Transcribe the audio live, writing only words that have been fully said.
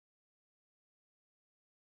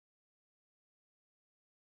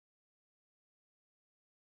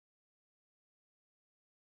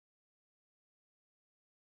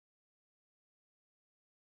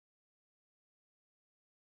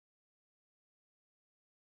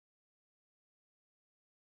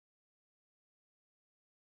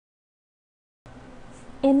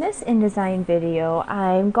In this InDesign video,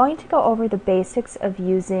 I'm going to go over the basics of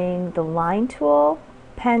using the line tool,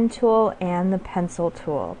 pen tool, and the pencil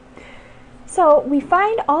tool. So we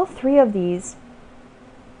find all three of these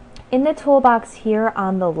in the toolbox here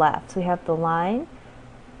on the left. So we have the line,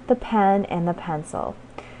 the pen, and the pencil.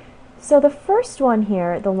 So the first one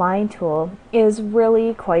here, the line tool, is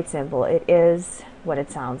really quite simple. It is what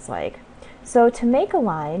it sounds like. So to make a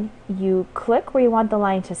line, you click where you want the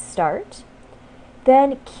line to start,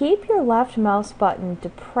 then keep your left mouse button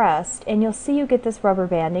depressed, and you'll see you get this rubber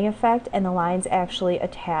banding effect and the line's actually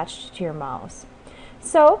attached to your mouse.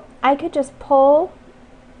 So I could just pull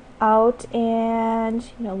out and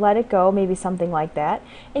let it go, maybe something like that,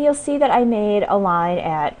 and you'll see that I made a line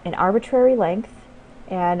at an arbitrary length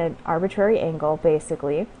and an arbitrary angle,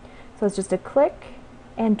 basically. So it's just a click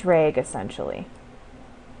and drag, essentially.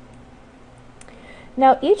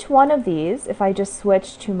 Now each one of these, if I just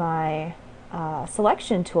switch to my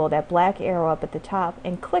selection tool, that black arrow up at the top,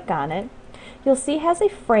 and click on it, you'll see it has a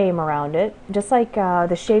frame around it, just like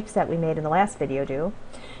the shapes that we made in the last video do.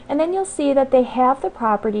 And then you'll see that they have the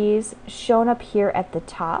properties shown up here at the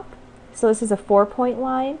top. So this is a 4-point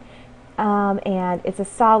line, and it's a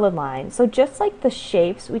solid line. So just like the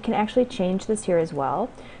shapes, we can actually change this here as well.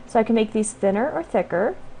 So I can make these thinner or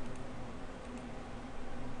thicker.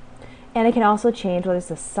 And I can also change whether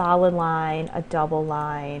it's a solid line, a double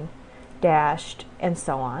line, dashed, and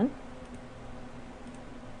so on.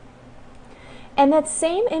 And that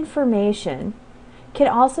same information can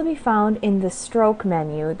also be found in the stroke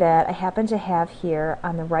menu that I happen to have here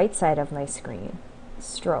on the right side of my screen,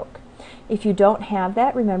 stroke. If you don't have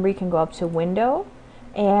that, remember you can go up to Window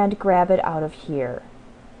and grab it out of here.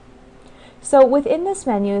 So within this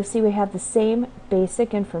menu, you see we have the same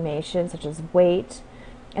basic information such as weight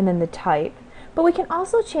and then the type, but we can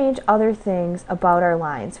also change other things about our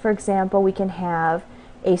lines. For example, we can have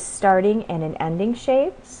a starting and an ending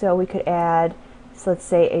shape, so we could add, so let's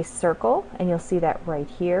say, a circle, and you'll see that right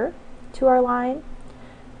here to our line.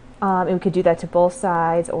 And we could do that to both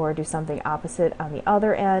sides or do something opposite on the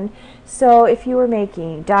other end. So if you were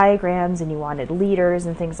making diagrams and you wanted leaders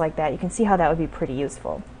and things like that, you can see how that would be pretty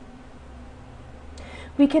useful.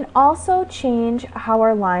 We can also change how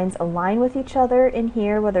our lines align with each other in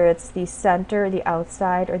here, whether it's the center, the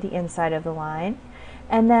outside, or the inside of the line.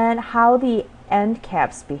 And then how the end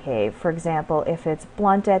caps behave. For example, if it's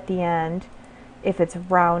blunt at the end, if it's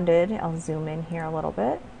rounded. I'll zoom in here a little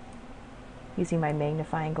bit using my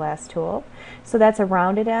magnifying glass tool. So that's a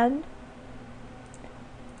rounded end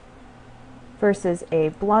versus a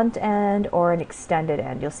blunt end or an extended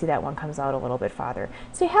end. You'll see that one comes out a little bit farther.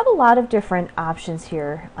 So you have a lot of different options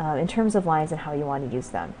here in terms of lines and how you want to use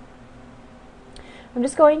them. I'm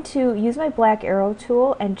just going to use my black arrow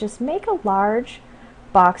tool and just make a large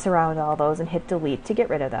box around all those and hit delete to get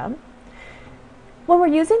rid of them. When we're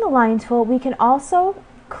using the line tool, we can also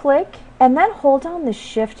click and then hold down the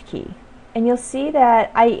shift key. And you'll see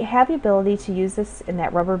that I have the ability to use this in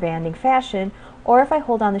that rubber banding fashion, or if I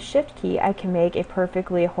hold down the shift key, I can make a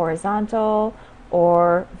perfectly horizontal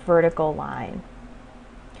or vertical line.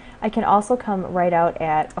 I can also come right out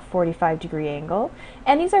at a 45-degree angle,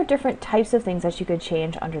 and these are different types of things that you could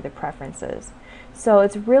change under the preferences. So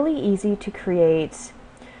it's really easy to create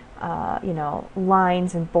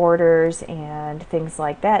lines and borders and things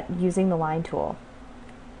like that using the line tool.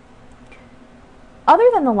 Other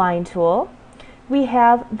than the line tool, we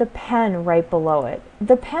have the pen right below it.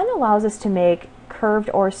 The pen allows us to make curved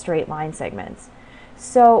or straight line segments.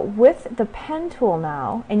 So with the pen tool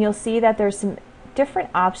now, and you'll see that there's some different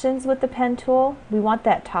options with the pen tool, we want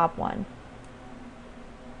that top one.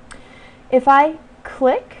 If I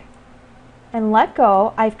click and let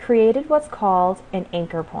go, I've created what's called an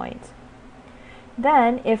anchor point.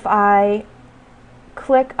 Then if I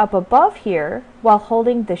click up above here while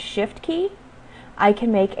holding the shift key, I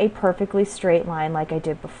can make a perfectly straight line like I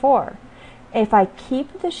did before. If I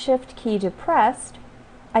keep the shift key depressed,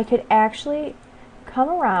 I could actually come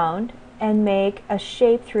around and make a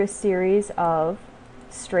shape through a series of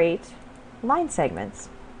straight line segments.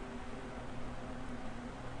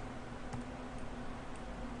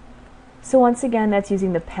 So once again, that's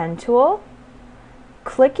using the pen tool,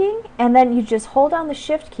 clicking, and then you just hold down the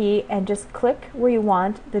shift key and just click where you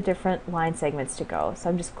want the different line segments to go. So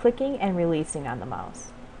I'm just clicking and releasing on the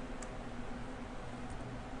mouse.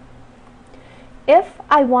 If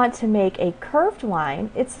I want to make a curved line,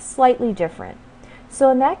 it's slightly different. So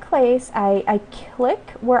in that case, I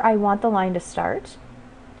click where I want the line to start,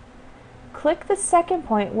 click the second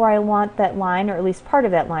point where I want that line, or at least part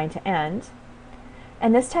of that line, to end,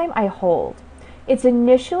 and this time I hold. It's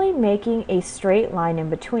initially making a straight line in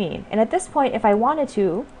between. And at this point, if I wanted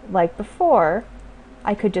to, like before,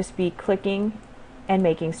 I could just be clicking and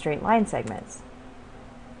making straight line segments.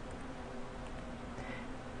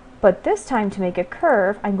 But this time, to make a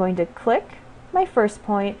curve, I'm going to click my first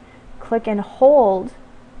point, click and hold,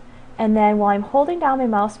 and then while I'm holding down my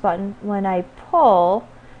mouse button, when I pull,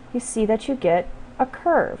 you see that you get a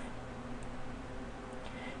curve.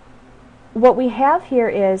 What we have here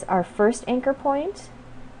is our first anchor point,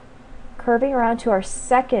 curving around to our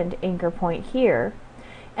second anchor point here,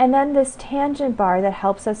 and then this tangent bar that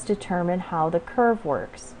helps us determine how the curve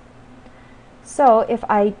works. So if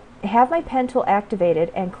I have my pen tool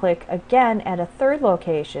activated and click again at a third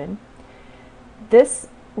location, this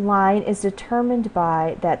line is determined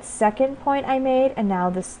by that second point I made and now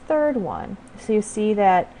this third one. So you see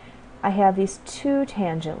that I have these two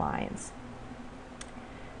tangent lines.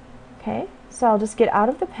 Okay, so I'll just get out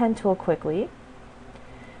of the pen tool quickly.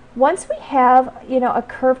 Once we have, a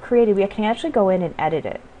curve created, we can actually go in and edit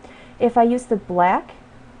it. If I use the black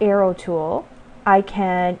arrow tool, I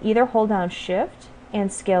can either hold down Shift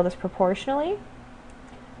and scale this proportionally,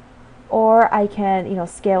 or I can,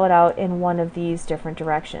 scale it out in one of these different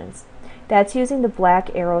directions. That's using the black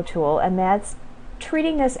arrow tool, and that's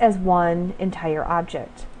treating this as one entire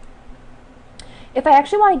object. If I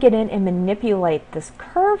actually want to get in and manipulate this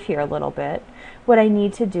curve here a little bit, what I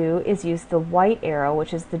need to do is use the white arrow,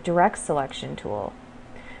 which is the direct selection tool.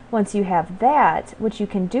 Once you have that, what you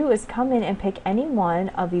can do is come in and pick any one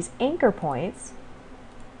of these anchor points,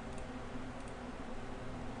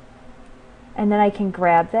 and then I can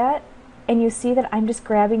grab that, and you see that I'm just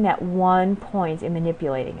grabbing that one point and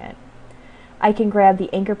manipulating it. I can grab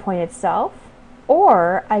the anchor point itself,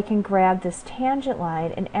 or I can grab this tangent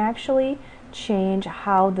line and actually change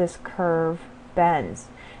how this curve bends.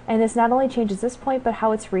 And this not only changes this point, but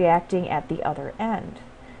how it's reacting at the other end.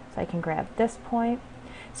 So I can grab this point.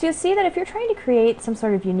 So you'll see that if you're trying to create some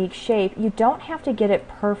sort of unique shape, you don't have to get it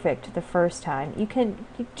perfect the first time. You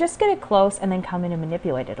just get it close and then come in and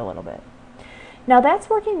manipulate it a little bit. Now that's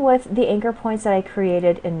working with the anchor points that I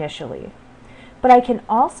created initially. But I can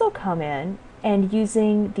also come in and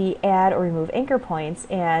using the add or remove anchor points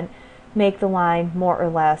and make the line more or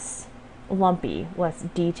less lumpy, less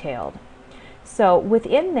detailed. So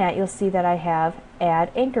within that, you'll see that I have add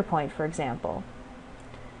anchor point, for example.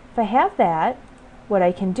 If I have that, what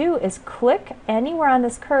I can do is click anywhere on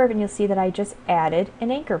this curve and you'll see that I just added an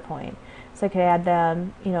anchor point. So I could add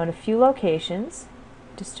them, in a few locations,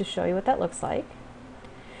 just to show you what that looks like.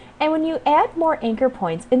 And when you add more anchor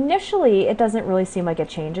points, initially it doesn't really seem like it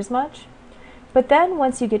changes much. But then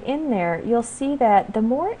once you get in there, you'll see that the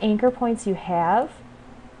more anchor points you have,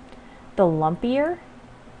 the lumpier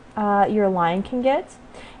your line can get.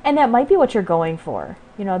 And that might be what you're going for.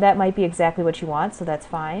 That might be exactly what you want, so that's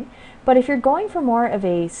fine. But if you're going for more of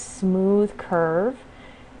a smooth curve,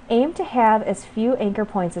 aim to have as few anchor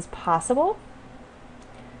points as possible,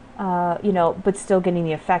 but still getting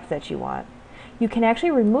the effect that you want. You can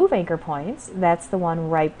actually remove anchor points. That's the one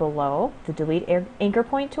right below the delete anchor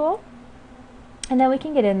point tool. And then we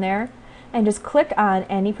can get in there and just click on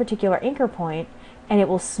any particular anchor point and it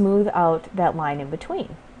will smooth out that line in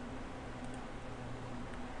between.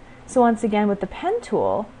 So once again with the pen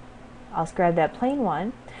tool, I'll just grab that plain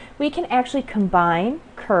one, we can actually combine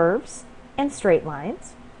curves and straight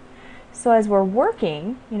lines. So as we're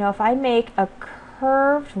working, if I make a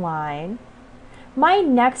curved line, my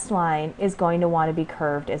next line is going to want to be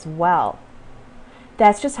curved as well.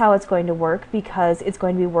 That's just how it's going to work because it's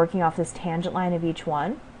going to be working off this tangent line of each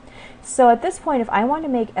one. So at this point, if I want to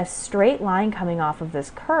make a straight line coming off of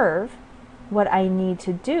this curve, what I need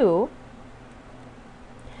to do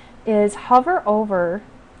is hover over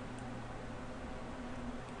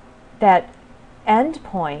that end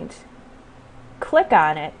point, click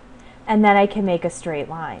on it, and then I can make a straight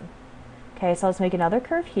line. Okay, so let's make another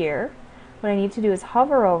curve here. What I need to do is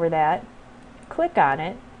hover over that, click on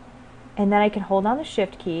it, and then I can hold down the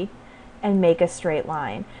Shift key and make a straight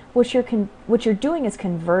line. What you're doing is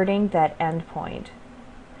converting that end point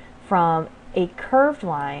from a curved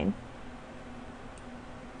line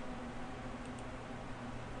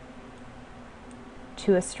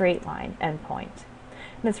to a straight line endpoint.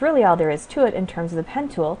 And that's really all there is to it in terms of the pen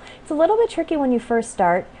tool. It's a little bit tricky when you first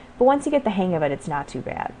start, but once you get the hang of it, it's not too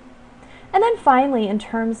bad. And then finally, in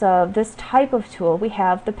terms of this type of tool, we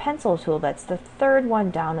have the pencil tool. That's the third one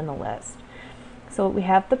down in the list. So we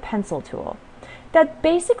have the pencil tool. That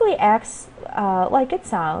basically acts like it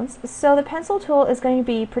sounds. So the pencil tool is going to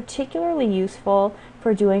be particularly useful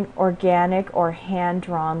for doing organic or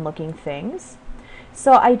hand-drawn looking things.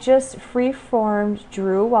 So I just free-formed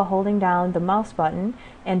drew while holding down the mouse button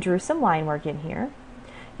and drew some line work in here.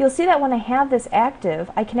 You'll see that when I have this active,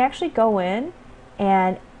 I can actually go in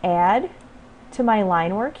and add to my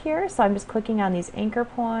line work here. So I'm just clicking on these anchor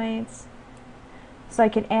points. So I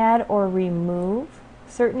can add or remove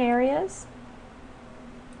certain areas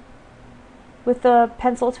with the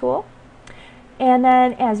pencil tool. And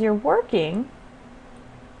then as you're working,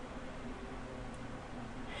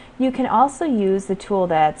 you can also use the tool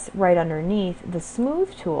that's right underneath, the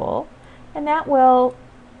smooth tool, and that will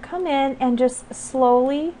come in and just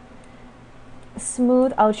slowly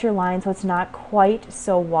smooth out your line so it's not quite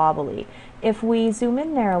so wobbly. If we zoom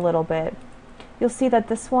in there a little bit, you'll see that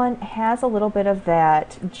this one has a little bit of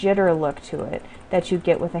that jitter look to it that you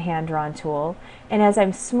get with a hand-drawn tool. And as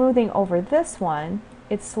I'm smoothing over this one,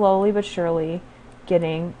 it's slowly but surely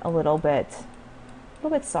getting a little bit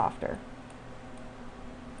softer.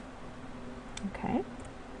 Okay.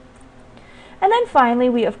 And then finally,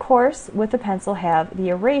 we of course, with the pencil, have the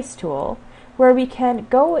erase tool, where we can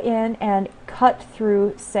go in and cut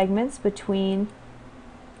through segments between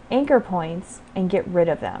anchor points and get rid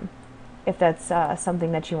of them, if that's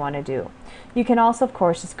something that you want to do. You can also, of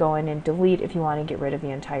course, just go in and delete if you want to get rid of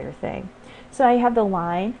the entire thing. So I have the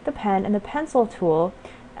line, the pen, and the pencil tool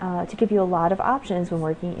to give you a lot of options when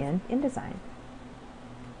working in InDesign.